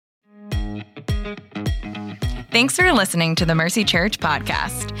Thanks for listening to the Mercy Church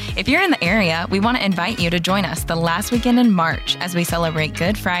podcast. If you're in the area, we want to invite you to join us the last weekend in March as we celebrate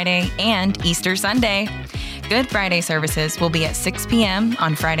Good Friday and Easter Sunday. Good Friday services will be at 6 p.m.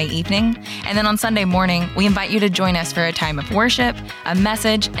 on Friday evening, and then on Sunday morning, we invite you to join us for a time of worship, a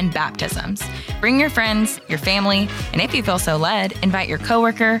message, and baptisms. Bring your friends, your family, and if you feel so led, invite your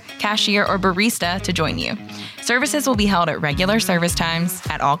coworker, cashier, or barista to join you. Services will be held at regular service times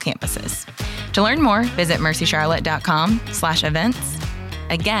at all campuses. To learn more, visit mercycharlotte.com/events.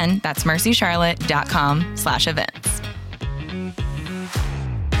 Again, that's mercycharlotte.com/events.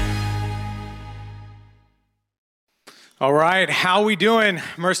 All right, how we doing,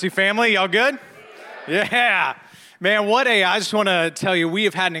 Mercy family? Y'all good? Yeah. Man, I just want to tell you, we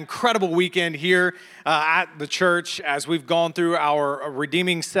have had an incredible weekend here at the church as we've gone through our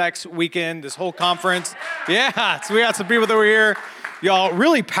Redeeming Sex weekend, this whole conference. Yeah, so we got some people that were here. Y'all,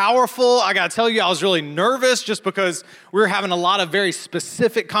 really powerful. I got to tell you, I was really nervous just because we were having a lot of very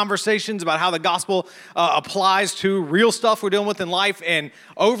specific conversations about how the gospel applies to real stuff we're dealing with in life. And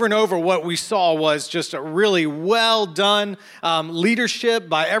over, what we saw was just a really well done leadership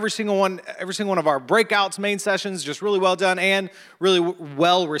by every single one of our breakouts, main sessions, just really well done and really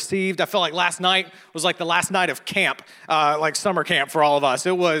well received. I felt like last night was like the last night of camp, like summer camp for all of us.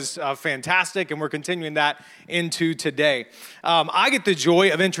 It was fantastic, and we're continuing that into today. I get the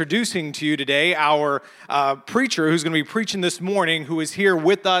joy of introducing to you today our preacher who's going to be preaching this morning, who is here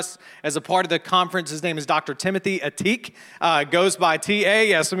with us as a part of the conference. His name is Dr. Timothy Ateek, goes by T.A.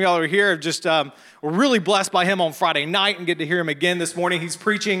 Yeah, some of y'all are here. We're really blessed by him on Friday night and get to hear him again this morning. He's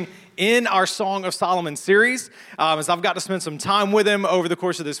preaching in our Song of Solomon series. As I've got to spend some time with him over the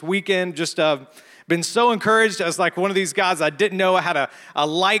course of this weekend, been so encouraged as like one of these guys I didn't know. I had a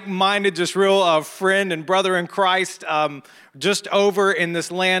like-minded, just real friend and brother in Christ just over in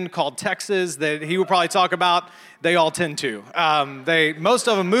this land called Texas that he would probably talk about. They all tend to. Most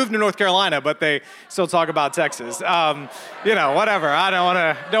of them moved to North Carolina, but they still talk about Texas. Whatever.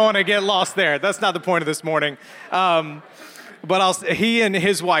 I don't want to get lost there. That's not the point of this morning. But he and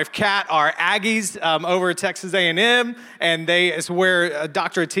his wife, Kat, are Aggies over at Texas A&M, and it's where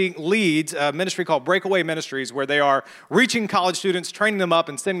Dr. Ateek leads a ministry called Breakaway Ministries, where they are reaching college students, training them up,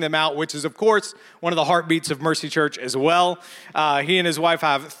 and sending them out, which is, of course, one of the heartbeats of Mercy Church as well. He and his wife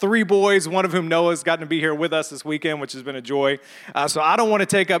have 3 boys, one of whom Noah's gotten to be here with us this weekend, which has been a joy. So I don't want to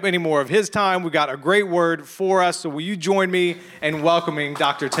take up any more of his time. We've got a great word for us, so will you join me in welcoming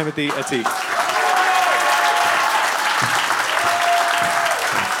Dr. Timothy Ateek?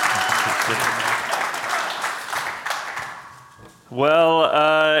 Well,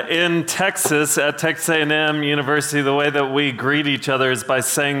 in Texas, at Texas A&M University, the way that we greet each other is by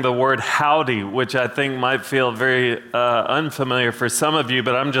saying the word howdy, which I think might feel very unfamiliar for some of you,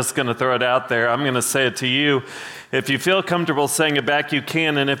 but I'm just going to throw it out there. I'm going to say it to you. If you feel comfortable saying it back, you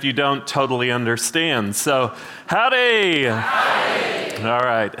can, and if you don't, totally understand. So, howdy! Howdy! All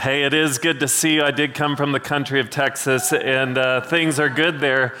right. Hey, it is good to see you. I did come from the country of Texas, and things are good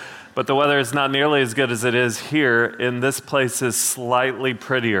there. But the weather is not nearly as good as it is here, and this place is slightly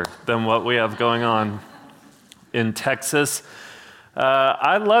prettier than what we have going on in Texas.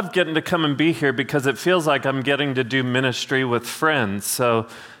 I love getting to come and be here because it feels like I'm getting to do ministry with friends. So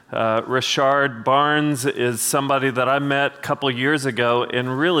Richard Barnes is somebody that I met a couple years ago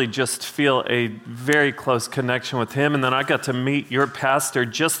and really just feel a very close connection with him. And then I got to meet your pastor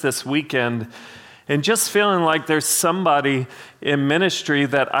just this weekend, and just feeling like there's somebody in ministry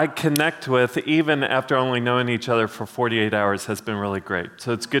that I connect with even after only knowing each other for 48 hours has been really great.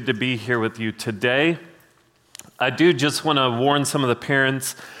 So it's good to be here with you today. I do just want to warn some of the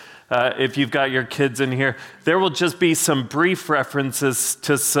parents, if you've got your kids in here, there will just be some brief references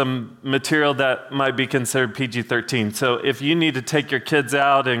to some material that might be considered PG-13. So if you need to take your kids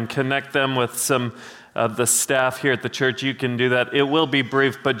out and connect them with some of the staff here at the church, you can do that. It will be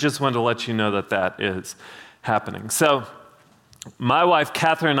brief, but just wanted to let you know that that is happening. So my wife,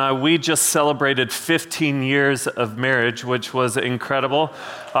 Catherine, and I, we just celebrated 15 years of marriage, which was incredible.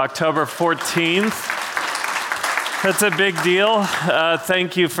 October 14th. That's a big deal.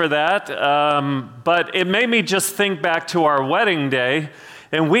 Thank you for that. But it made me just think back to our wedding day.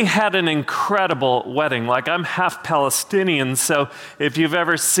 And we had an incredible wedding. Like, I'm half Palestinian, so if you've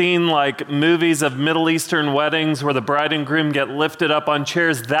ever seen like movies of Middle Eastern weddings where the bride and groom get lifted up on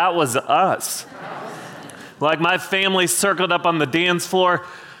chairs, that was us. Like, my family circled up on the dance floor.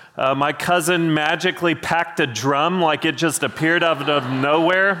 My cousin magically packed a drum, like it just appeared out of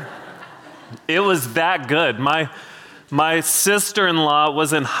nowhere. It was that good. My My sister-in-law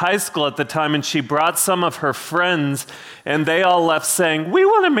was in high school at the time, and she brought some of her friends, and they all left saying, "We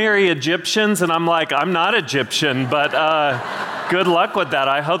want to marry Egyptians." And I'm like, "I'm not Egyptian, but good luck with that.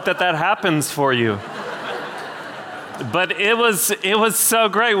 I hope that happens for you." But it was so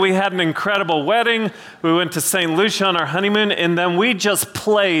great. We had an incredible wedding. We went to St. Lucia on our honeymoon, and then we just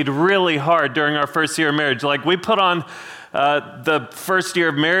played really hard during our first year of marriage. Like, we put on the first year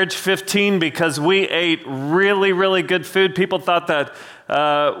of marriage 15 because we ate really, really good food. People thought that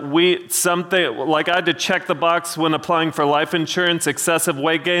I had to check the box when applying for life insurance, excessive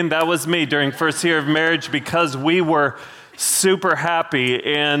weight gain. That was me during first year of marriage because we were super happy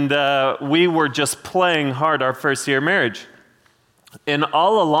and we were just playing hard our first year of marriage. And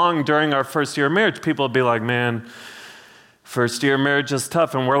all along during our first year of marriage, people would be like, "Man, first year of marriage is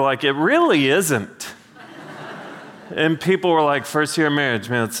tough." And we're like, "It really isn't." And people were like, "First year of marriage,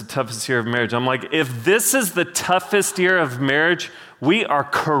 man, it's the toughest year of marriage." I'm like, if this is the toughest year of marriage, we are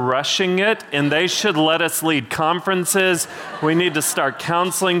crushing it, and they should let us lead conferences. We need to start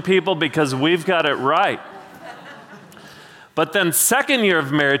counseling people because we've got it right. But then second year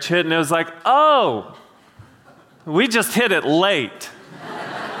of marriage hit, and it was like, oh, we just hit it late.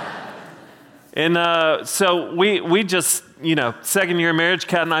 And so we just, second year of marriage,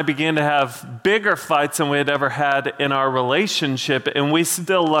 Kat and I began to have bigger fights than we had ever had in our relationship. And we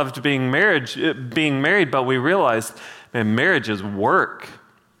still loved being married, but we realized, man, marriage is work.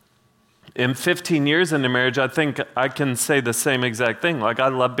 In 15 years into marriage, I think I can say the same exact thing. Like, I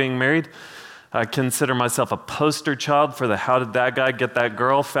love being married. I consider myself a poster child for the "how did that guy get that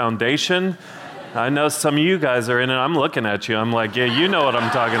girl" foundation. I know some of you guys are in it. I'm looking at you. I'm like, yeah, you know what I'm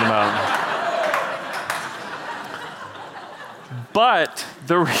talking about. But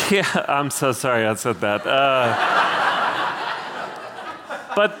I'm so sorry I said that.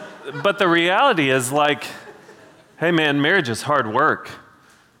 But the reality is, like, hey man, marriage is hard work.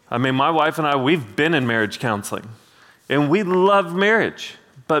 I mean, my wife and I, we've been in marriage counseling, and we love marriage,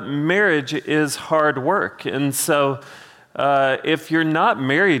 but marriage is hard work. And so if you're not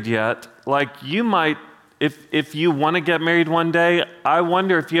married yet, like, you might, if you want to get married one day, I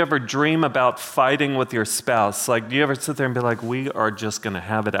wonder if you ever dream about fighting with your spouse. Like, do you ever sit there and be like, we are just going to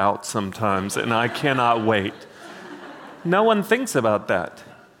have it out sometimes, and I cannot wait? No one thinks about that.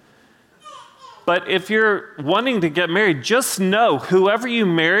 But if you're wanting to get married, just know whoever you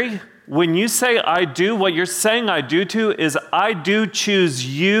marry, when you say "I do," what you're saying "I do" to is, I do choose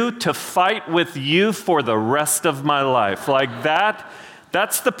you to fight with you for the rest of my life. Like that.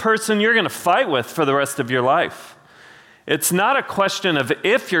 That's the person you're going to fight with for the rest of your life. It's not a question of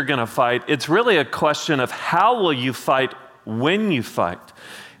if you're going to fight. It's really a question of how will you fight when you fight.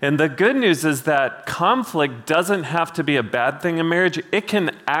 And the good news is that conflict doesn't have to be a bad thing in marriage. It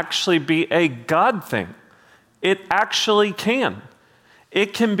can actually be a God thing. It actually can.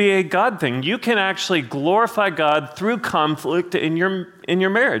 It can be a God thing. You can actually glorify God through conflict in your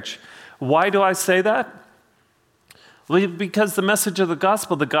marriage. Why do I say that? Well, because the message of the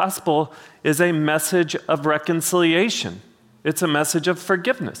gospel is a message of reconciliation. It's a message of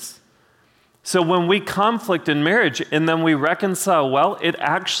forgiveness. So when we conflict in marriage and then we reconcile well, it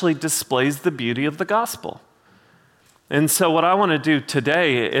actually displays the beauty of the gospel. And so what I want to do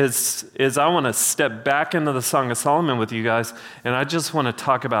today is I want to step back into the Song of Solomon with you guys, and I just want to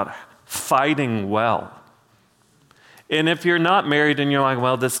talk about fighting well. And if you're not married and you're like,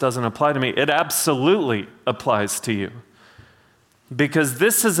 well, this doesn't apply to me, it absolutely applies to you. Because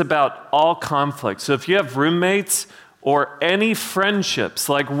this is about all conflict. So if you have roommates or any friendships,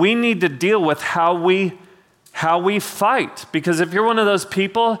 like, we need to deal with how we fight. Because if you're one of those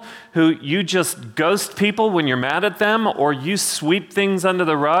people who you just ghost people when you're mad at them, or you sweep things under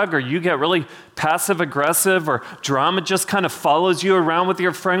the rug, or you get really passive aggressive, or drama just kind of follows you around with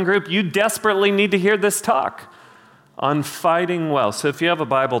your friend group, you desperately need to hear this talk on fighting well. So if you have a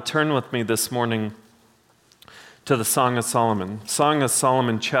Bible, turn with me this morning to the Song of Solomon. Song of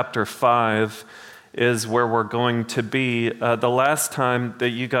Solomon chapter 5 is where we're going to be. The last time that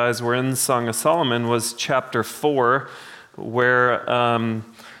you guys were in Song of Solomon was chapter 4, where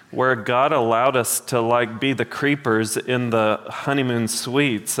God allowed us to be the creepers in the honeymoon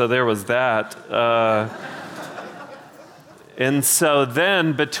suite. So there was that. And so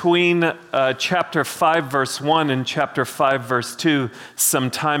then between chapter 5, verse 1 and chapter 5, verse 2, some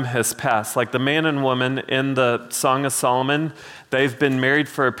time has passed. Like, the man and woman in the Song of Solomon, they've been married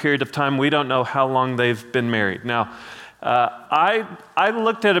for a period of time. We don't know how long they've been married. Now, I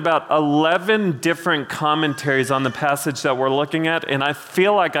looked at about 11 different commentaries on the passage that we're looking at, and I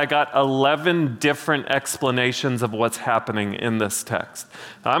feel like I got 11 different explanations of what's happening in this text.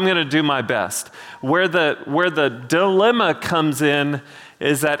 I'm going to do my best. Where the dilemma comes in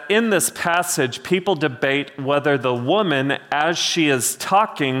is that in this passage, people debate whether the woman, as she is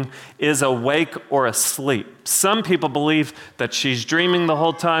talking, is awake or asleep. Some people believe that she's dreaming the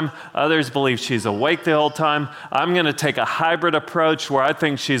whole time. Others believe she's awake the whole time. I'm going to take a hybrid approach where I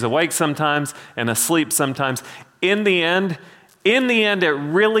think she's awake sometimes and asleep sometimes. In the end, it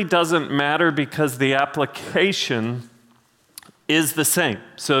really doesn't matter because the application is the same.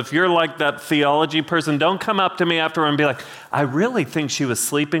 So if you're like that theology person, don't come up to me afterward and be like, I really think she was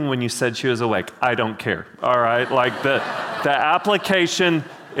sleeping when you said she was awake. I don't care, all right? Like the application,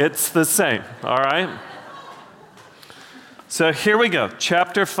 it's the same, all right? So here we go,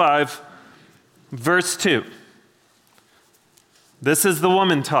 chapter 5, verse 2. This is the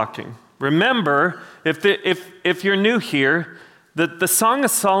woman talking. Remember, if you're new here, the Song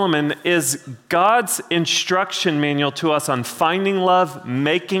of Solomon is God's instruction manual to us on finding love,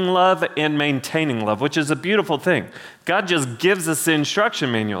 making love, and maintaining love, which is a beautiful thing. God just gives us the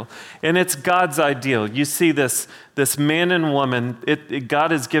instruction manual, and it's God's ideal. You see this man and woman,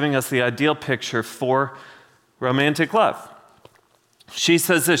 God is giving us the ideal picture for romantic love. She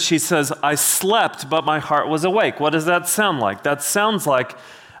says this, she says, I slept, but my heart was awake. What does that sound like? That sounds like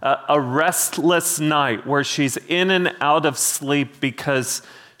a restless night where she's in and out of sleep because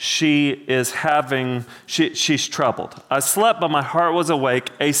she's troubled. I slept, but my heart was awake.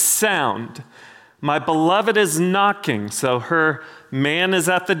 A sound. My beloved is knocking. So her man is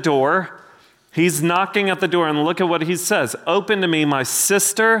at the door. He's knocking at the door, and look at what he says. Open to me, my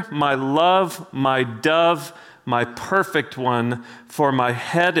sister, my love, my dove, my perfect one, for my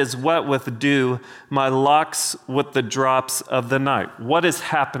head is wet with dew, my locks with the drops of the night. What is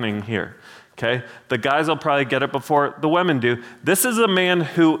happening here? Okay, the guys will probably get it before the women do. This is a man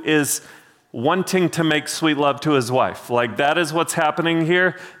who is wanting to make sweet love to his wife. Like, that is what's happening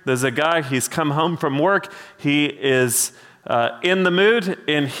here. There's a guy, he's come home from work, he is in the mood,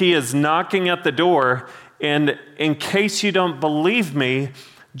 and he is knocking at the door. And in case you don't believe me,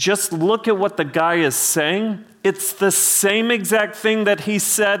 just look at what the guy is saying. It's the same exact thing that he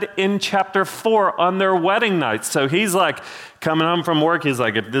said in chapter 4 on their wedding night. So he's like coming home from work. He's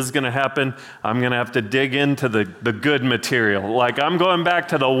like, if this is going to happen, I'm going to have to dig into the good material. Like, I'm going back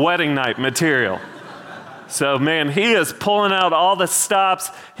to the wedding night material. So, man, he is pulling out all the stops.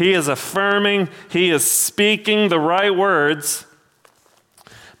 He is affirming. He is speaking the right words.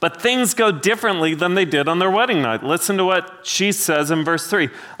 But things go differently than they did on their wedding night. Listen to what she says in verse 3.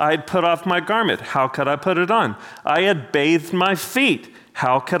 I had put off my garment. How could I put it on? I had bathed my feet.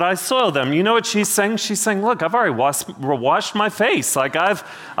 How could I soil them? You know what she's saying? She's saying, look, I've already washed my face. Like, I've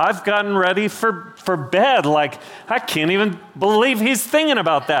gotten ready for bed. Like, I can't even believe he's thinking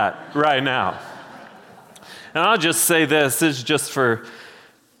about that right now. And I'll just say this is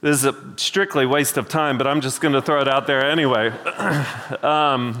a strictly waste of time, but I'm just going to throw it out there anyway.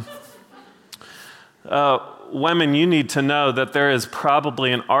 Women, you need to know that there is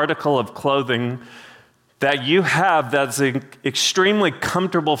probably an article of clothing that you have that's extremely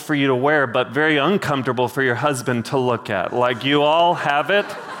comfortable for you to wear, but very uncomfortable for your husband to look at. Like, you all have it.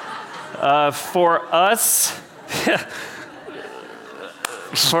 For us,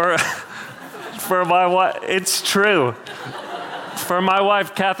 for my wife, it's true. For my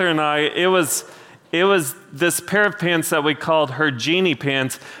wife, Catherine, and I, it was this pair of pants that we called her genie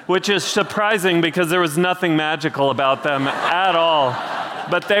pants, which is surprising because there was nothing magical about them at all.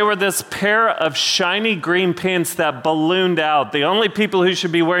 But they were this pair of shiny green pants that ballooned out. The only people who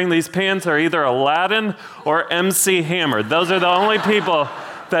should be wearing these pants are either Aladdin or MC Hammer. Those are the only people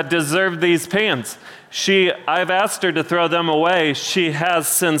that deserve these pants. I've asked her to throw them away. She has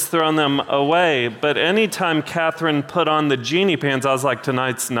since thrown them away. But anytime Catherine put on the genie pants, I was like,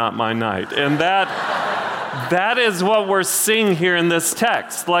 tonight's not my night. And that is what we're seeing here in this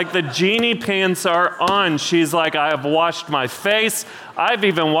text. Like, the genie pants are on. She's like, I have washed my face. I've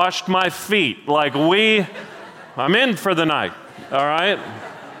even washed my feet. Like, I'm in for the night. All right?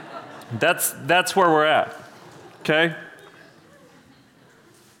 That's where we're at. Okay?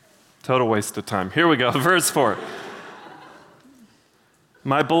 Total waste of time. Here we go, verse 4.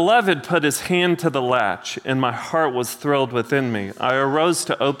 My beloved put his hand to the latch, and my heart was thrilled within me. I arose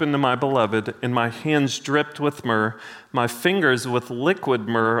to open to my beloved, and my hands dripped with myrrh, my fingers with liquid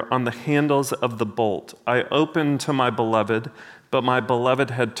myrrh on the handles of the bolt. I opened to my beloved, but my beloved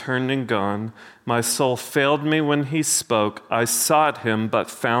had turned and gone. My soul failed me when he spoke. I sought him,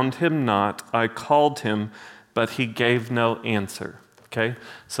 but found him not. I called him, but he gave no answer. Okay?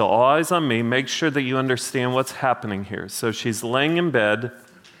 So all eyes on me. Make sure that you understand what's happening here. So she's laying in bed.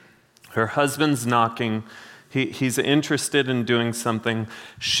 Her husband's knocking. He's interested in doing something.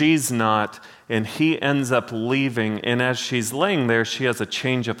 She's not. And he ends up leaving. And as she's laying there, she has a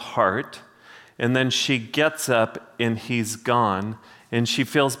change of heart. And then she gets up and he's gone. And she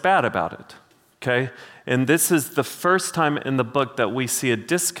feels bad about it. Okay? And this is the first time in the book that we see a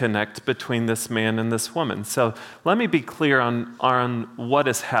disconnect between this man and this woman. So let me be clear on what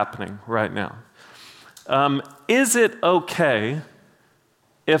is happening right now. Is it okay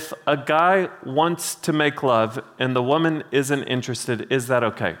if a guy wants to make love and the woman isn't interested? Is that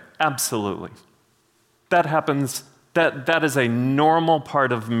okay? Absolutely. That happens. That is a normal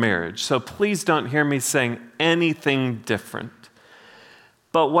part of marriage. So please don't hear me saying anything different.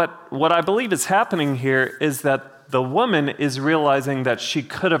 But what I believe is happening here is that the woman is realizing that she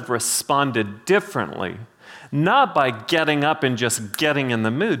could have responded differently, not by getting up and just getting in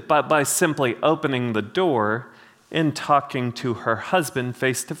the mood, but by simply opening the door and talking to her husband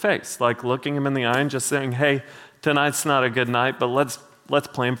face to face, like looking him in the eye and just saying, hey, tonight's not a good night, but let's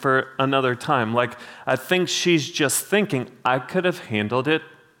plan for another time. Like, I think she's just thinking, I could have handled it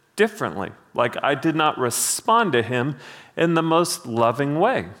differently. Like, I did not respond to him in the most loving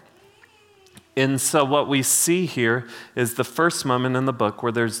way. And so what we see here is the first moment in the book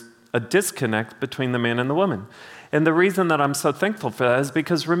where there's a disconnect between the man and the woman. And the reason that I'm so thankful for that is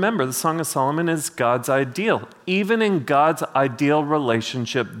because, remember, the Song of Solomon is God's ideal. Even in God's ideal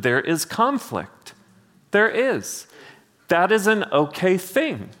relationship, there is conflict. There is. That is an okay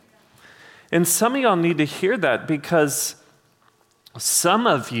thing. And some of y'all need to hear that, because some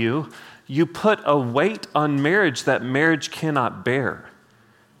of you put a weight on marriage that marriage cannot bear,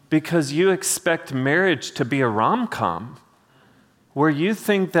 because you expect marriage to be a rom-com, where you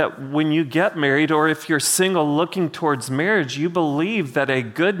think that when you get married, or if you're single looking towards marriage, you believe that a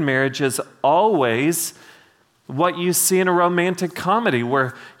good marriage is always what you see in a romantic comedy,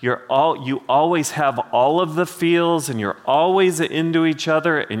 where you always have all of the feels, and you're always into each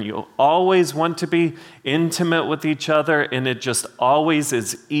other, and you always want to be intimate with each other, and it just always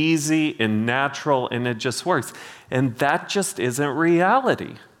is easy and natural, and it just works. And that just isn't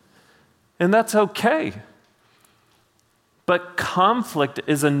reality. And that's okay. But conflict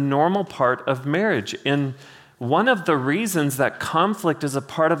is a normal part of marriage. And one of the reasons that conflict is a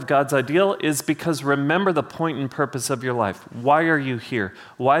part of God's ideal is because, remember the point and purpose of your life. Why are you here?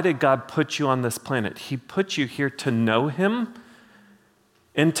 Why did God put you on this planet? He put you here to know him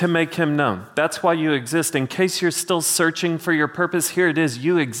and to make him known. That's why you exist. In case you're still searching for your purpose, here it is.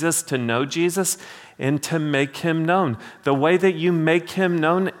 You exist to know Jesus and to make him known. The way that you make him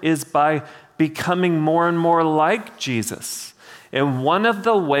known is by becoming more and more like Jesus. And one of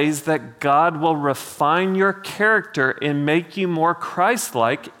the ways that God will refine your character and make you more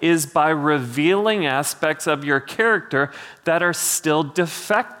Christ-like is by revealing aspects of your character that are still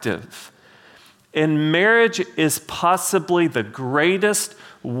defective. And marriage is possibly the greatest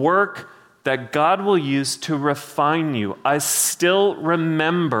work that God will use to refine you. I still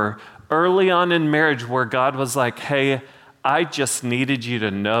remember early on in marriage where God was like, hey, I just needed you to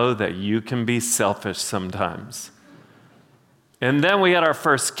know that you can be selfish sometimes. And then we had our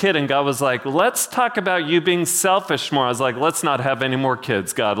first kid, and God was like, let's talk about you being selfish more. I was like, let's not have any more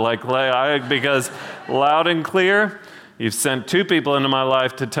kids, God. Because loud and clear, you've sent 2 people into my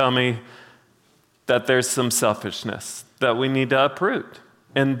life to tell me that there's some selfishness that we need to uproot.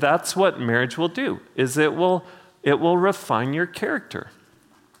 And that's what marriage will do, is it will refine your character.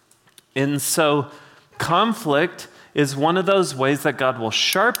 And so conflict is one of those ways that God will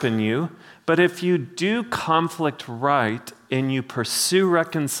sharpen you. But if you do conflict right, and you pursue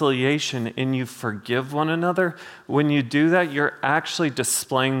reconciliation, and you forgive one another, when you do that, you're actually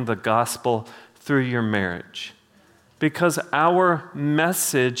displaying the gospel through your marriage. Because our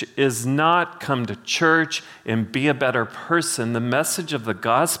message is not come to church and be a better person. The message of the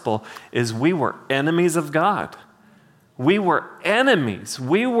gospel is we were enemies of God. We were enemies.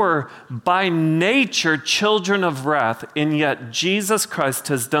 We were by nature children of wrath, and yet Jesus Christ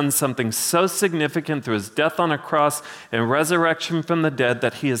has done something so significant through his death on a cross and resurrection from the dead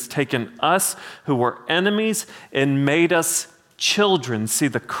that he has taken us who were enemies and made us children. See,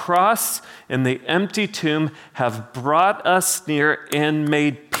 the cross and the empty tomb have brought us near and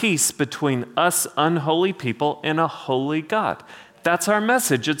made peace between us unholy people and a holy God. That's our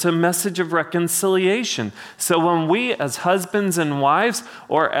message. It's a message of reconciliation. So when we as husbands and wives,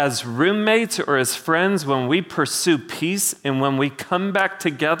 or as roommates or as friends, when we pursue peace and when we come back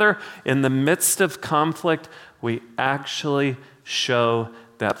together in the midst of conflict, we actually show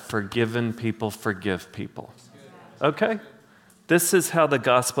that forgiven people forgive people. Okay? This is how the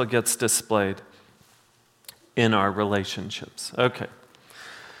gospel gets displayed in our relationships. Okay.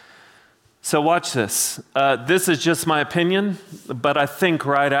 So watch this. This is just my opinion, but I think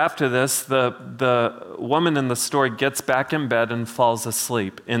right after this, the woman in the story gets back in bed and falls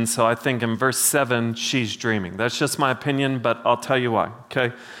asleep. And so I think in verse 7, she's dreaming. That's just my opinion, but I'll tell you why,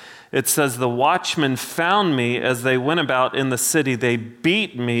 okay? It says, the watchmen found me as they went about in the city. They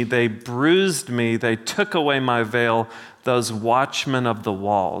beat me, they bruised me, they took away my veil, those watchmen of the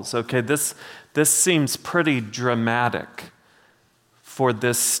walls. Okay, this seems pretty dramatic for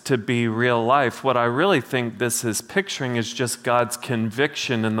this to be real life. What I really think this is picturing is just God's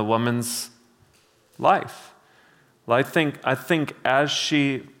conviction in the woman's life. Well, I think as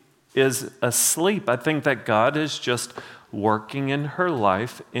she is asleep, I think that God is just working in her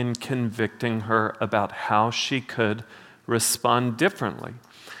life in convicting her about how she could respond differently.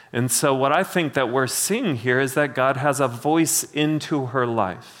 And so what I think that we're seeing here is that God has a voice into her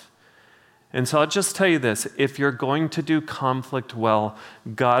life. And so I'll just tell you this, if you're going to do conflict well,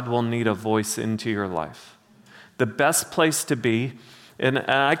 God will need a voice into your life. The best place to be, and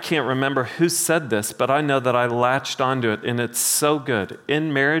I can't remember who said this, but I know that I latched onto it, and it's so good.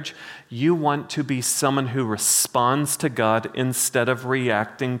 In marriage, you want to be someone who responds to God instead of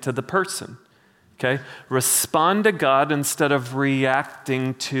reacting to the person. Okay? Respond to God instead of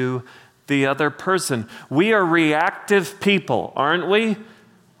reacting to the other person. We are reactive people, aren't we?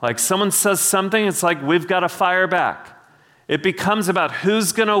 Like someone says something, it's like we've got to fire back. It becomes about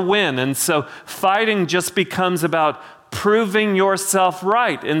who's going to win. And so fighting just becomes about proving yourself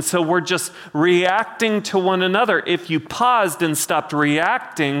right. And so we're just reacting to one another. If you paused and stopped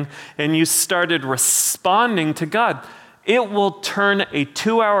reacting and you started responding to God, it will turn a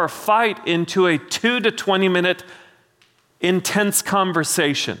 2-hour fight into a 2 to 20 minute intense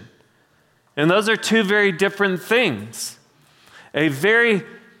conversation. And those are two very different things. A very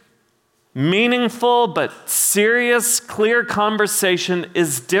meaningful but serious, clear conversation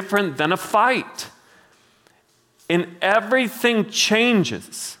is different than a fight. And everything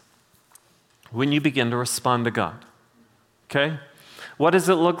changes when you begin to respond to God. Okay? What does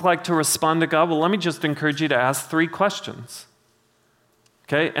it look like to respond to God? Well, let me just encourage you to ask 3 questions.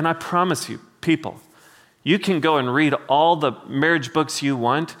 Okay? And I promise you, people, you can go and read all the marriage books you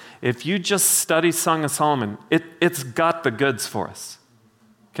want. If you just study Song of Solomon, it's got the goods for us.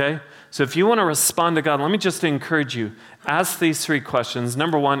 Okay? So if you want to respond to God, let me just encourage you, ask these 3 questions.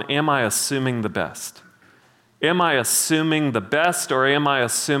 Number 1, am I assuming the best? Am I assuming the best or am I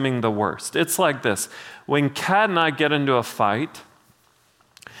assuming the worst? It's like this. When Kat and I get into a fight,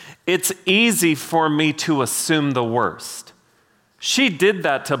 it's easy for me to assume the worst. She did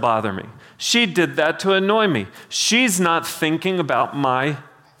that to bother me. She did that to annoy me. She's not thinking about my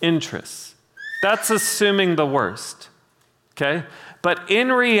interests. That's assuming the worst. Okay? But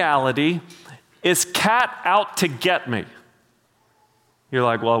in reality, is Kat out to get me? You're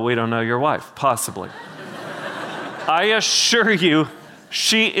like, well, we don't know your wife. Possibly. I assure you,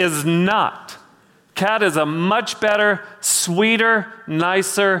 she is not. Kat is a much better, sweeter,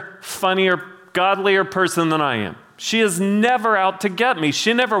 nicer, funnier, godlier person than I am. She is never out to get me.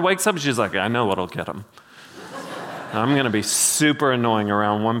 She never wakes up and she's like, I know what'll get him. I'm going to be super annoying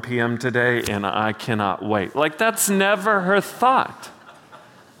around 1 p.m. today, and I cannot wait. Like, that's never her thought.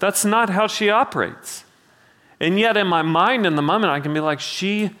 That's not how she operates. And yet, in my mind, in the moment, I can be like,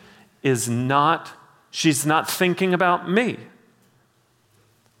 she's not thinking about me.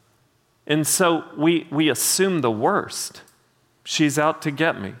 And so we assume the worst. She's out to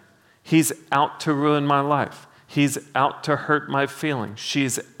get me. He's out to ruin my life. He's out to hurt my feelings.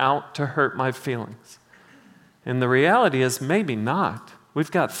 She's out to hurt my feelings. And the reality is maybe not.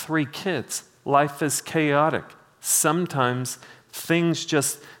 We've got 3 kids. Life is chaotic. Sometimes things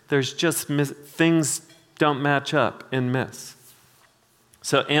don't match up and miss.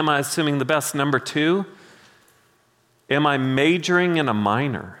 So am I assuming the best? Number 2, am I majoring in a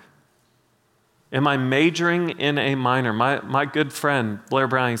minor? Am I majoring in a minor? My good friend Blair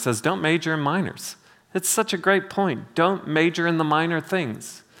Browning says, don't major in minors. It's such a great point. Don't major in the minor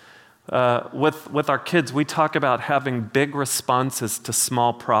things. With our kids, we talk about having big responses to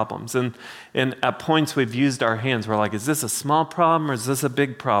small problems. And at points we've used our hands. We're like, is this a small problem or is this a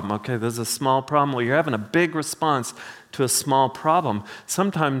big problem? Okay, this is a small problem. Well, you're having a big response to a small problem.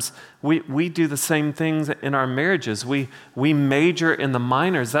 Sometimes we do the same things in our marriages. We major in the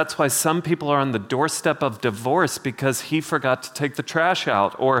minors. That's why some people are on the doorstep of divorce because he forgot to take the trash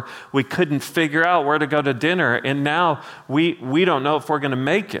out, or we couldn't figure out where to go to dinner, and now we don't know if we're going to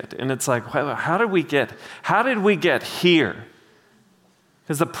make it. And it's like, how did we get here?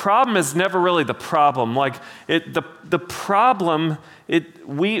 Because the problem is never really the problem. Like the problem,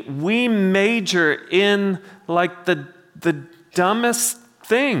 we major in like the dumbest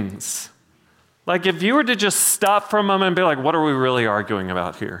things. Like if you were to just stop for a moment and be like, what are we really arguing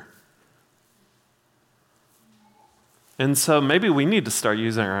about here? And so maybe we need to start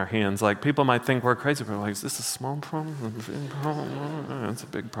using our hands. Like people might think we're crazy, but we're like, is this a small problem? A big problem? It's a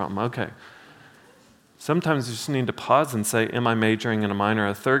big problem. Okay. Sometimes you just need to pause and say, am I majoring in a minor?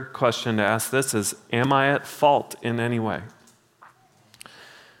 A third question to ask this is, am I at fault in any way?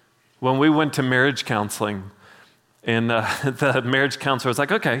 When we went to marriage counseling, and the marriage counselor was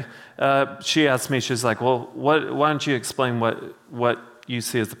like, okay, she asked me, she's like, well, why don't you explain what you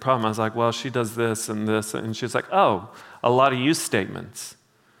see as the problem? I was like, well, she does this, and she's like, oh, a lot of you statements.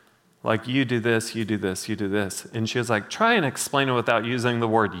 Like, you do this, you do this, you do this. And she was like, try and explain it without using the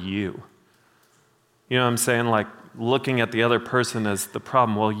word you. You know what I'm saying? Like looking at the other person as the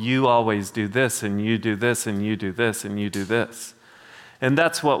problem. Well, you always do this, and you do this, and you do this, and you do this. And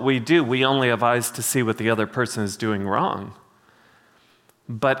that's what we do. We only have eyes to see what the other person is doing wrong.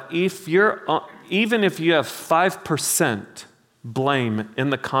 But even if you have 5% blame in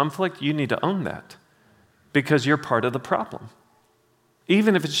the conflict, you need to own that because you're part of the problem.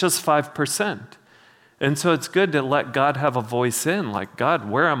 Even if it's just 5%. And so it's good to let God have a voice in, like, God,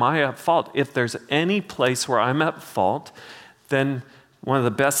 where am I at fault? If there's any place where I'm at fault, then one of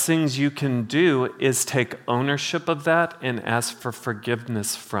the best things you can do is take ownership of that and ask for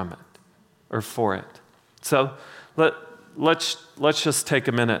forgiveness from it or for it. So let's just take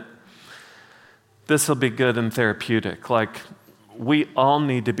a minute. This will be good and therapeutic. Like, we all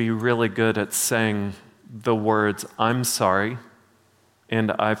need to be really good at saying the words, I'm sorry, and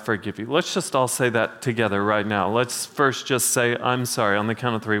I forgive you. Let's just all say that together right now. Let's first just say, I'm sorry, on the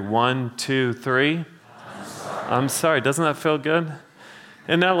count of 3. 1, 2, 3. I'm sorry. Doesn't that feel good?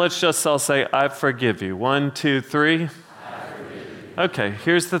 And now let's just all say, I forgive you. 1, 2, 3. Okay,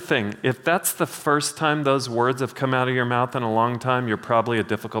 here's the thing. If that's the first time those words have come out of your mouth in a long time, you're probably a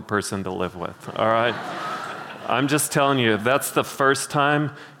difficult person to live with, all right? I'm just telling you, if that's the first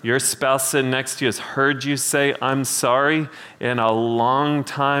time your spouse sitting next to you has heard you say, I'm sorry, in a long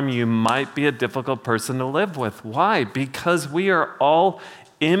time, you might be a difficult person to live with. Why? Because we are all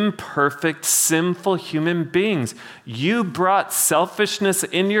imperfect, sinful human beings. You brought selfishness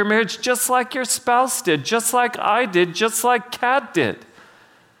into your marriage just like your spouse did, just like I did, just like Kat did.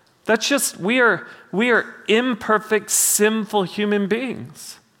 That's just, we are imperfect, sinful human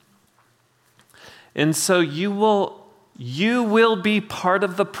beings. And so you will be part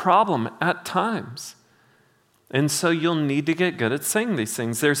of the problem at times. And so you'll need to get good at saying these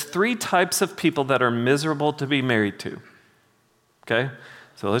things. There's 3 types of people that are miserable to be married to. Okay?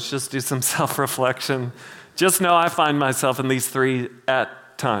 So let's just do some self-reflection. Just know I find myself in these 3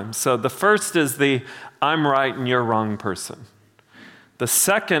 at times. So the first is the I'm right and you're wrong person. The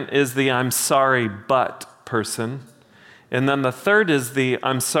second is the I'm sorry but person. And then the third is the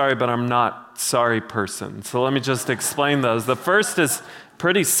I'm sorry but I'm not sorry person. So let me just explain those. The first is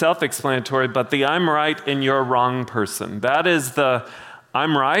pretty self-explanatory, but the I'm right and you're wrong person. That is the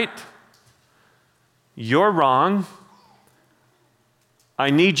I'm right, you're wrong, I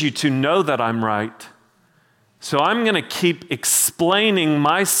need you to know that I'm right. So I'm going to keep explaining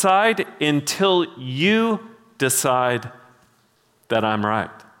my side until you decide that I'm right.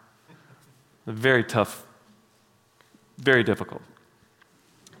 Very tough, very difficult.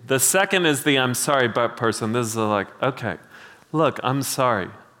 The second is the I'm sorry but person. This is like, okay, look, I'm sorry.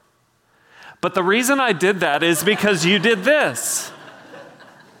 But the reason I did that is because you did this.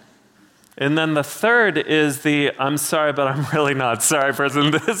 And then the third is the I'm sorry, but I'm really not sorry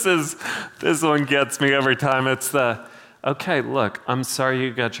person. This one gets me every time. It's the, okay, look, I'm sorry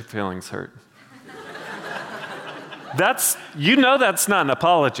you got your feelings hurt. That's not an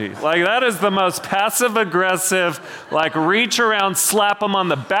apology. Like, that is the most passive-aggressive, like, reach around, slap them on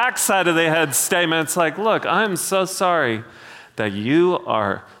the backside of the head statement. It's like, look, I'm so sorry that you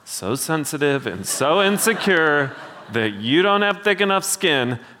are so sensitive and so insecure that you don't have thick enough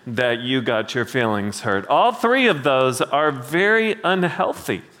skin that you got your feelings hurt. All 3 of those are very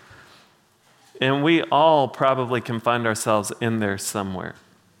unhealthy. And we all probably can find ourselves in there somewhere.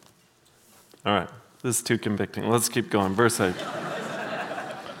 All right. This is too convicting. Let's keep going. Verse 8.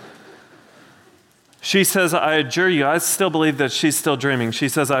 She says, I adjure you, I still believe that she's still dreaming. She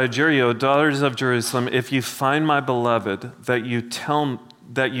says, I adjure you, O daughters of Jerusalem, if you find my beloved, that you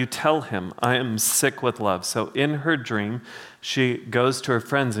tell him I am sick with love. So in her dream, she goes to her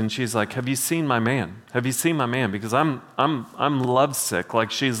friends and she's like, have you seen my man? Have you seen my man? Because I'm lovesick,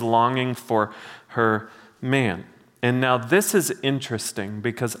 like she's longing for her man. And now this is interesting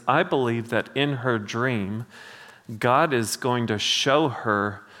because I believe that in her dream, God is going to show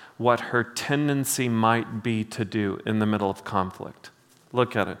her what her tendency might be to do in the middle of conflict.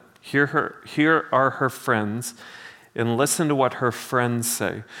 Look at it. Here are her friends, and listen to what her friends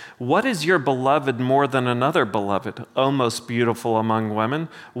say. What is your beloved more than another beloved, O most beautiful among women?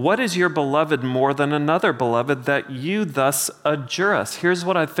 What is your beloved more than another beloved that you thus adjure us? Here's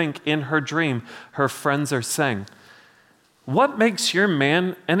what I think in her dream her friends are saying. What makes your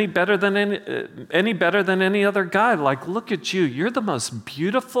man any better than any other guy? Like, look at you. You're the most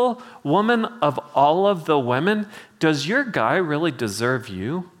beautiful woman of all of the women. Does your guy really deserve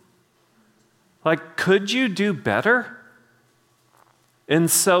you? Like, could you do better?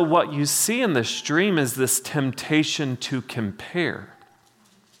 And so what you see in this dream is this temptation to compare,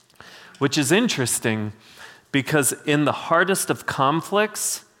 which is interesting because in the hardest of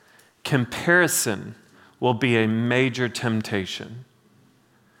conflicts, comparison will be a major temptation.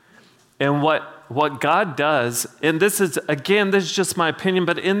 And what God does, and this is just my opinion,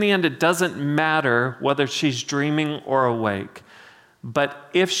 but in the end, it doesn't matter whether she's dreaming or awake. But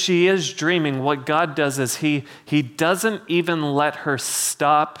if she is dreaming, what God does is he doesn't even let her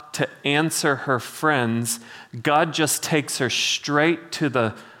stop to answer her friends. God just takes her straight to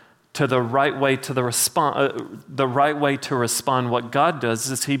the right way to respond. What God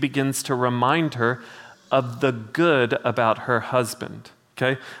does is he begins to remind her of the good about her husband.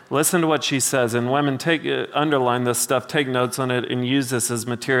 Okay? Listen to what she says. And women, underline this stuff, take notes on it, and use this as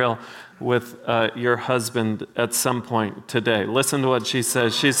material with your husband at some point today. Listen to what she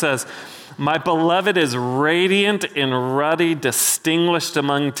says. She says, my beloved is radiant and ruddy, distinguished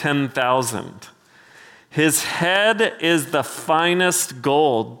among 10,000. His head is the finest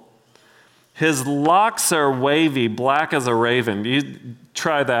gold. His locks are wavy, black as a raven. You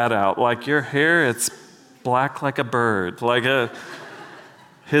try that out. Like your hair, it's black like a bird.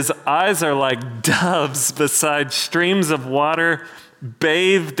 His eyes are like doves beside streams of water,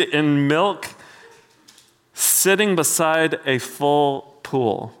 bathed in milk, sitting beside a full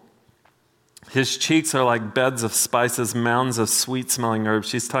pool. His cheeks are like beds of spices, mounds of sweet-smelling herbs.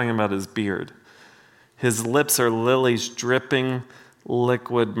 She's talking about his beard. His lips are lilies dripping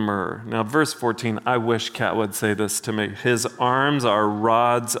liquid myrrh. Now, verse 14, I wish Kat would say this to me. His arms are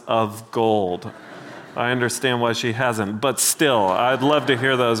rods of gold. I understand why she hasn't, but still, I'd love to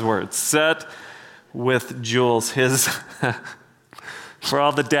hear those words. Set with jewels. For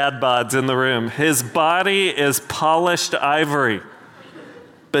all the dad bods in the room, his body is polished ivory,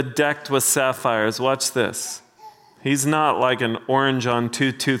 bedecked with sapphires. Watch this. He's not like an orange on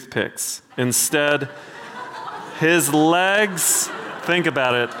two toothpicks. Instead, his legs, think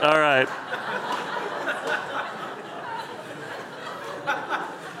about it. All right.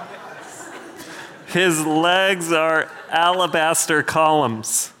 His legs are alabaster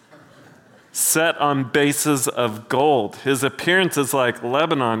columns set on bases of gold. His appearance is like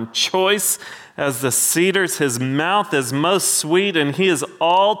Lebanon, choice as the cedars. His mouth is most sweet, and he is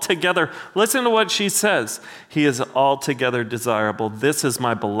altogether, listen to what she says, he is altogether desirable. This is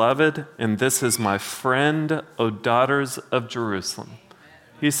my beloved, and this is my friend, O daughters of Jerusalem.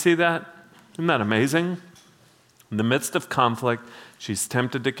 You see that? Isn't that amazing? In the midst of conflict, she's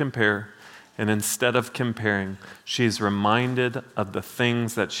tempted to compare. And instead of comparing, she's reminded of the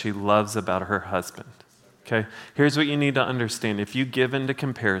things that she loves about her husband. Okay? Here's what you need to understand. If you give in to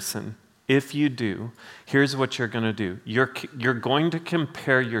comparison, if you do, here's what you're going to do. You're going to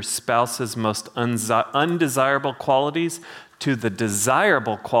compare your spouse's most undesirable qualities to the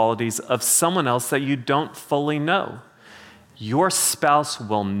desirable qualities of someone else that you don't fully know. Your spouse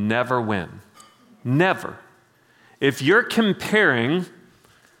will never win. Never. If you're comparing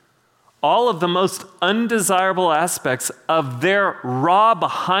all of the most undesirable aspects of their raw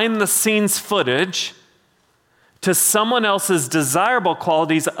behind-the-scenes footage to someone else's desirable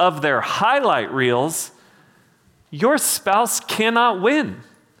qualities of their highlight reels, your spouse cannot win.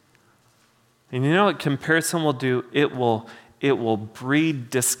 And you know what comparison will do? It will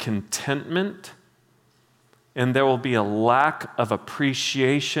breed discontentment, and there will be a lack of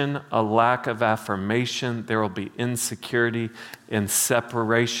appreciation, a lack of affirmation. There will be insecurity, and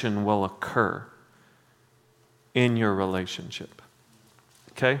separation will occur in your relationship.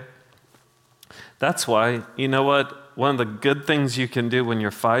 Okay? That's why, you know what? One of the good things you can do when you're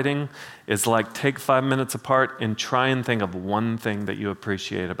fighting is like take 5 minutes apart and try and think of one thing that you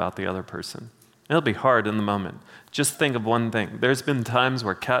appreciate about the other person. It'll be hard in the moment. Just think of one thing. There's been times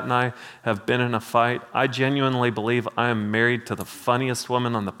where Kat and I have been in a fight. I genuinely believe I am married to the funniest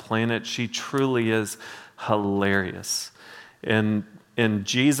woman on the planet. She truly is hilarious. And and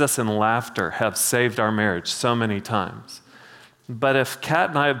Jesus and laughter have saved our marriage so many times. But if Kat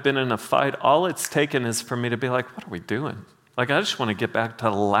and I have been in a fight, all it's taken is for me to be like, what are we doing? Like, I just want to get back to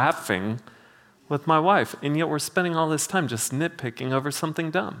laughing with my wife. And yet we're spending all this time just nitpicking over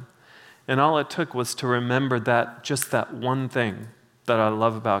something dumb. And all it took was to remember that, just that one thing that I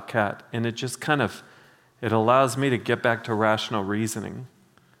love about Kat. And it just it allows me to get back to rational reasoning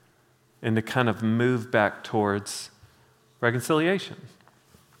and to kind of move back towards reconciliation.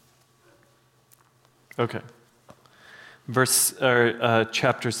 Okay.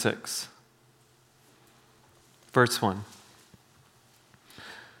 Chapter 6. Verse 1.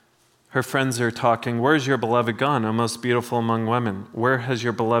 Her friends are talking, "Where's your beloved gone, O most beautiful among women? Where has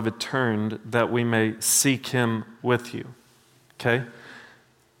your beloved turned that we may seek him with you?" Okay?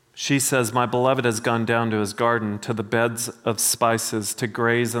 She says, "My beloved has gone down to his garden, to the beds of spices, to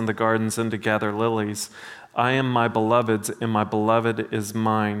graze in the gardens and to gather lilies. I am my beloved's, and my beloved is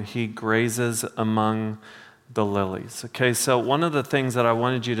mine. He grazes among the lilies." Okay, so one of the things that I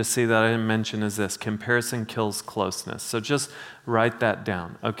wanted you to see that I didn't mention is this: comparison kills closeness. So just write that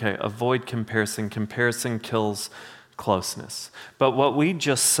down. Okay, avoid comparison. Comparison kills closeness. But what we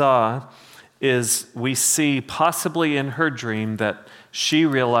just saw is we see possibly in her dream that she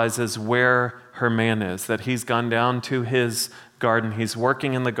realizes where her man is, that he's gone down to his garden. He's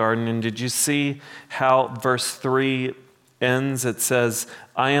working in the garden. And did you see how verse 3 ends? It says,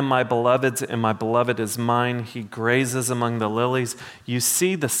 "I am my beloved's, and my beloved is mine. He grazes among the lilies." You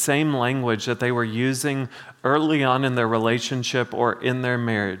see the same language that they were using early on in their relationship or in their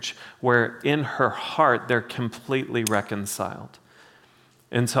marriage, where in her heart they're completely reconciled.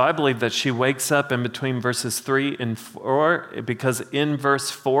 And so I believe that she wakes up in between verses 3 and 4, because in verse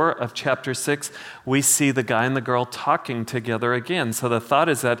 4 of chapter 6, we see the guy and the girl talking together again. So the thought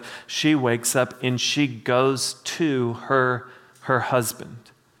is that she wakes up and she goes to her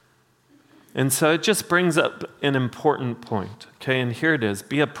husband. And so it just brings up an important point. Okay, and here it is: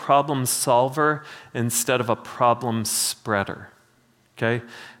 be a problem solver instead of a problem spreader. Okay?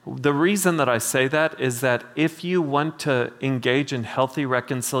 The reason that I say that is that if you want to engage in healthy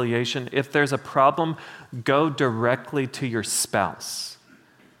reconciliation, if there's a problem, go directly to your spouse.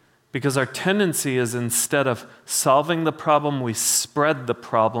 Because our tendency is, instead of solving the problem, we spread the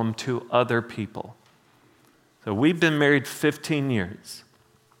problem to other people. So we've been married 15 years.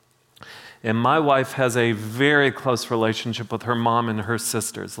 And my wife has a very close relationship with her mom and her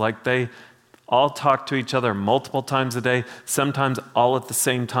sisters. Like, they all talk to each other multiple times a day, sometimes all at the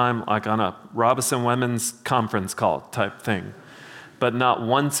same time, like on a Robinson Women's conference call type thing. But not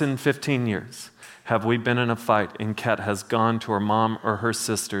once in 15 years have we been in a fight and Kat has gone to her mom or her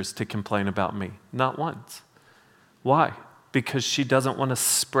sisters to complain about me. Not once. Why? Because she doesn't want to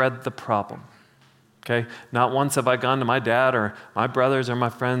spread the problem. Okay? Not once have I gone to my dad or my brothers or my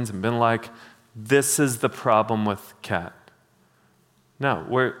friends and been like, "This is the problem with Kat."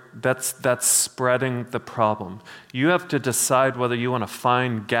 No, that's spreading the problem. You have to decide whether you want to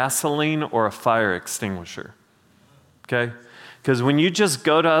find gasoline or a fire extinguisher. Okay? Because when you just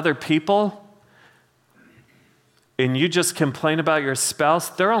go to other people and you just complain about your spouse,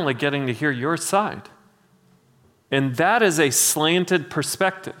 they're only getting to hear your side. And that is a slanted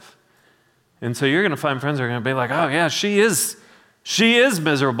perspective. And so you're going to find friends who are going to be like, "Oh yeah, she is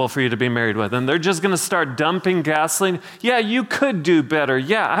miserable for you to be married with." And they're just going to start dumping gasoline. "Yeah, you could do better.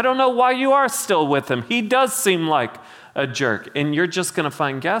 Yeah, I don't know why you are still with him. He does seem like a jerk." And you're just going to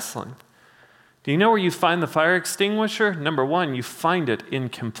find gasoline. Do you know where you find the fire extinguisher? Number one, you find it in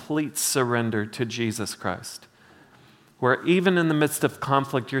complete surrender to Jesus Christ. Where even in the midst of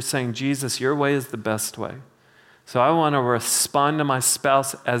conflict, you're saying, "Jesus, your way is the best way. So I want to respond to my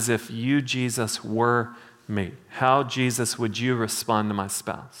spouse as if you, Jesus, were me. How, Jesus, would you respond to my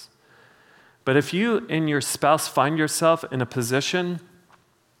spouse?" But if you and your spouse find yourself in a position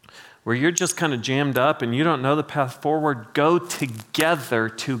where you're just kind of jammed up and you don't know the path forward, go together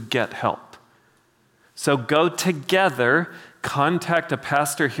to get help. So go together, contact a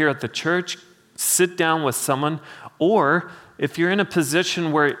pastor here at the church, sit down with someone, or if you're in a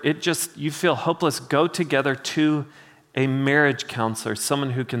position where you feel hopeless, go together to a marriage counselor,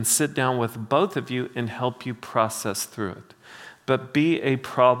 someone who can sit down with both of you and help you process through it. But be a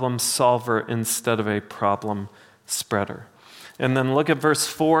problem solver instead of a problem spreader. And then look at verse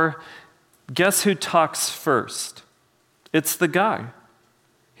 4. Guess who talks first? It's the guy.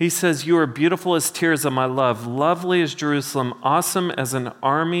 He says, "You are beautiful as tears of my love, lovely as Jerusalem, awesome as an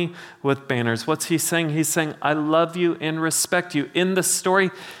army with banners." What's he saying? He's saying, "I love you and respect you." In the story,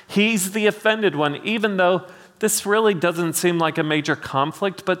 he's the offended one, even though this really doesn't seem like a major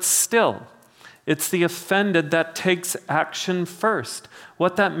conflict, but still, It's the offended that takes action first.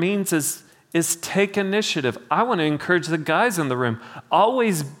 What that means is take initiative. I want to encourage the guys in the room.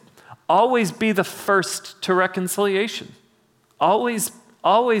 Always be the first to reconciliation. Always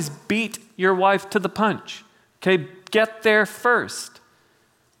beat your wife to the punch. Okay, get there first.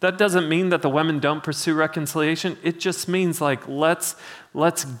 That doesn't mean that the women don't pursue reconciliation. It just means like let's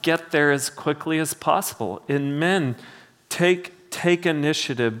get there as quickly as possible. And men, take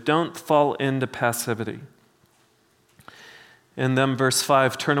initiative. Don't fall into passivity. And then verse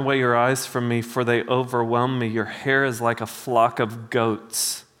 5, turn away your eyes from me, for they overwhelm me. Your hair is like a flock of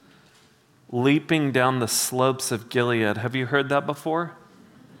goats leaping down the slopes of Gilead. Have you heard that before?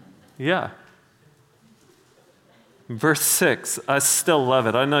 Yeah. Verse 6, I still love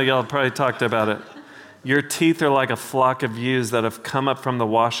it. I know y'all probably talked about it. Your teeth are like a flock of ewes that have come up from the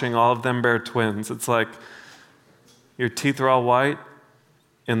washing. All of them bear twins. It's like your teeth are all white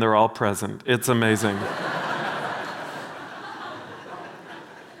and they're all present. It's amazing.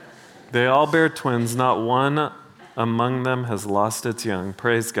 They all bear twins. Not one among them has lost its young.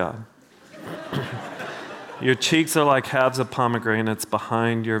 Praise God. Your cheeks are like halves of pomegranates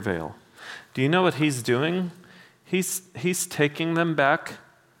behind your veil. Do you know what he's doing? He's taking them back,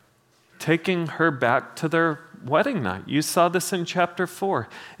 taking her back to their wedding night. You saw this in chapter 4.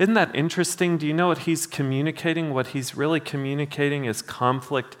 Isn't that interesting? Do you know what he's communicating? What he's really communicating is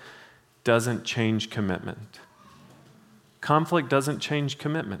conflict doesn't change commitment. Conflict doesn't change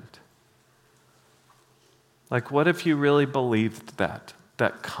commitment. Like, what if you really believed that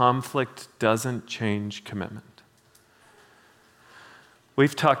conflict doesn't change commitment?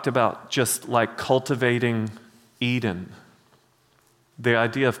 We've talked about just like cultivating Eden. The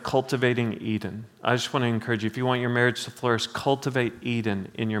idea of cultivating Eden. I just want to encourage you, if you want your marriage to flourish, cultivate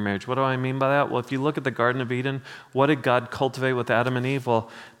Eden in your marriage. What do I mean by that? Well, if you look at the Garden of Eden, what did God cultivate with Adam and Eve? Well,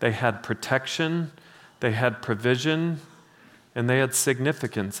 they had protection, they had provision, and they had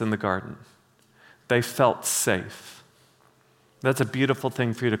significance in the garden. They felt safe. That's a beautiful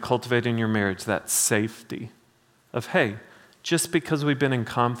thing for you to cultivate in your marriage, that safety of, hey, just because we've been in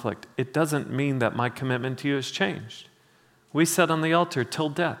conflict, it doesn't mean that my commitment to you has changed. We said on the altar, till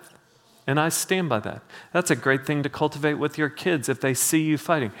death, and I stand by that. That's a great thing to cultivate with your kids if they see you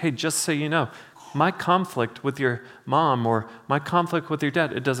fighting. Hey, just so you know, my conflict with your mom or my conflict with your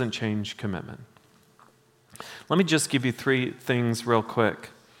dad, it doesn't change commitment. Let me just give you 3 things real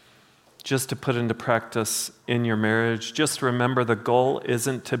quick, just to put into practice in your marriage. Just remember, the goal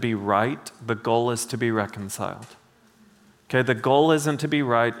isn't to be right, the goal is to be reconciled. Okay, the goal isn't to be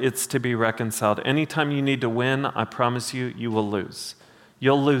right, it's to be reconciled. Anytime you need to win, I promise you, you will lose.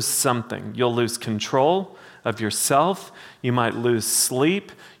 You'll lose something. You'll lose control of yourself, you might lose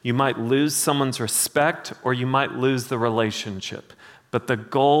sleep, you might lose someone's respect, or you might lose the relationship. But the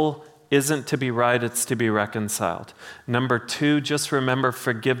goal isn't to be right, it's to be reconciled. Number 2, just remember,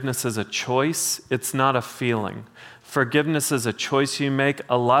 forgiveness is a choice, it's not a feeling. Forgiveness is a choice you make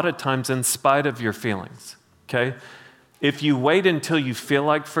a lot of times in spite of your feelings, okay? If you wait until you feel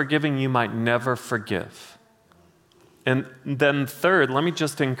like forgiving, you might never forgive. And then 3rd, let me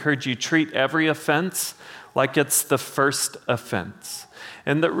just encourage you, treat every offense like it's the first offense.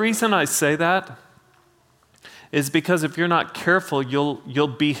 And the reason I say that is because if you're not careful, you'll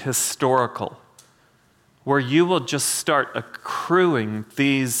be historical, where you will just start accruing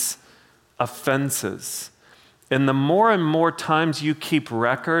these offenses. And the more and more times you keep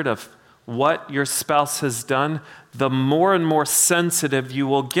record of what your spouse has done, the more and more sensitive you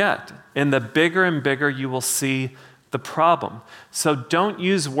will get, and the bigger and bigger you will see the problem. So don't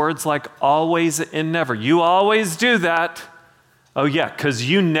use words like always and never. You always do that. Oh yeah, because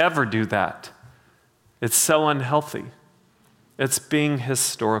you never do that. It's so unhealthy. It's being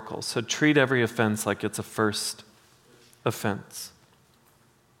historical. So treat every offense like it's a first offense.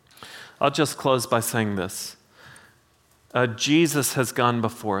 I'll just close by saying this. Jesus has gone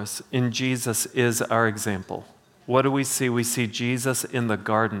before us, and Jesus is our example. What do we see? We see Jesus in the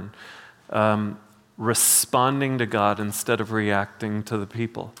garden, responding to God instead of reacting to the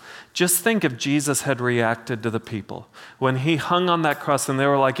people. Just think if Jesus had reacted to the people. When he hung on that cross and they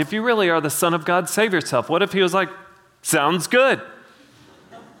were like, if you really are the Son of God, save yourself. What if he was like, sounds good?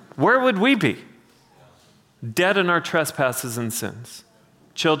 Where would we be? Dead in our trespasses and sins,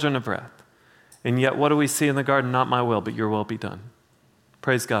 children of wrath. And yet, what do we see in the garden? Not my will, but your will be done.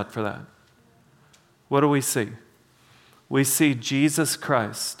 Praise God for that. What do we see? We see Jesus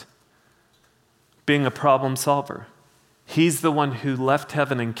Christ being a problem solver. He's the one who left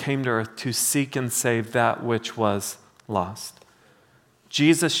heaven and came to earth to seek and save that which was lost.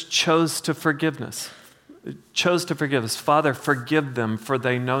 Jesus chose to forgive us. Father, forgive them, for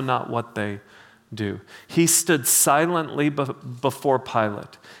they know not what they do. He stood silently before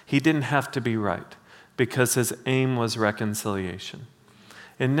Pilate. He didn't have to be right because his aim was reconciliation.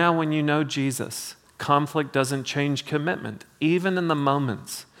 And now when you know Jesus, conflict doesn't change commitment. Even in the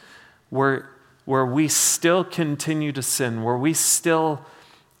moments where we still continue to sin, where we still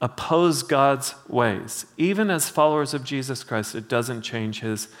oppose God's ways, even as followers of Jesus Christ, it doesn't change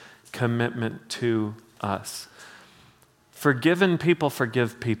his commitment to us. Forgiven people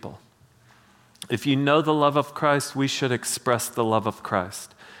forgive people. If you know the love of Christ, we should express the love of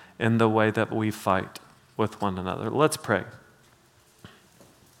Christ in the way that we fight with one another. Let's pray.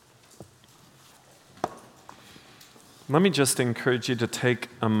 Let me just encourage you to take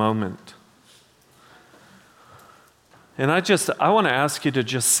a moment. And I want to ask you to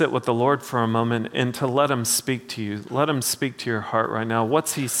just sit with the Lord for a moment and to let him speak to you. Let him speak to your heart right now.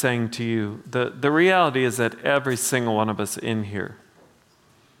 What's he saying to you? The reality is that every single one of us in here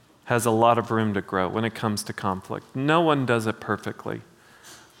has a lot of room to grow when it comes to conflict. No one does it perfectly.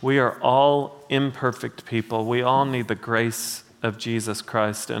 We are all imperfect people. We all need the grace of Jesus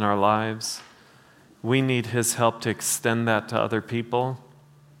Christ in our lives. We need his help to extend that to other people.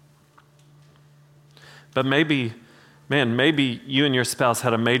 But maybe you and your spouse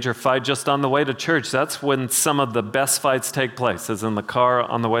had a major fight just on the way to church. That's when some of the best fights take place, is in the car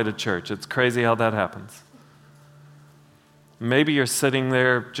on the way to church. It's crazy how that happens. Maybe you're sitting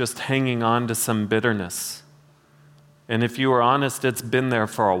there just hanging on to some bitterness. And if you were honest, it's been there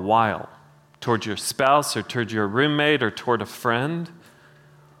for a while, toward your spouse or toward your roommate or toward a friend.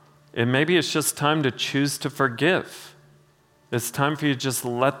 And maybe it's just time to choose to forgive. It's time for you to just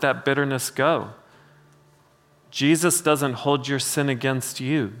let that bitterness go. Jesus doesn't hold your sin against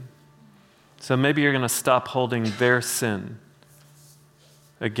you. So maybe you're going to stop holding their sin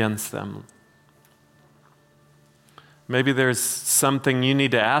against them. Maybe there's something you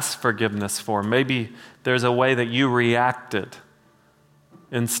need to ask forgiveness for. Maybe there's a way that you reacted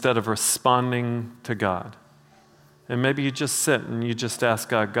instead of responding to God. And maybe you just sit and you just ask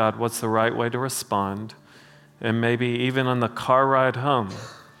God, what's the right way to respond? And maybe even on the car ride home,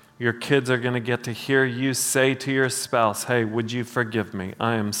 your kids are going to get to hear you say to your spouse, hey, would you forgive me?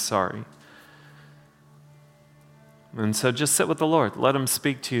 I am sorry. And so just sit with the Lord. Let him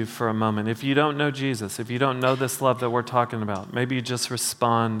speak to you for a moment. If you don't know Jesus, if you don't know this love that we're talking about, maybe you just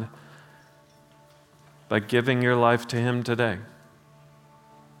respond by giving your life to him today.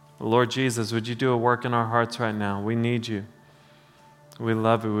 Lord Jesus, would you do a work in our hearts right now? We need you. We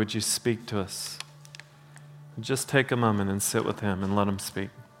love you. Would you speak to us? Just take a moment and sit with him and let him speak.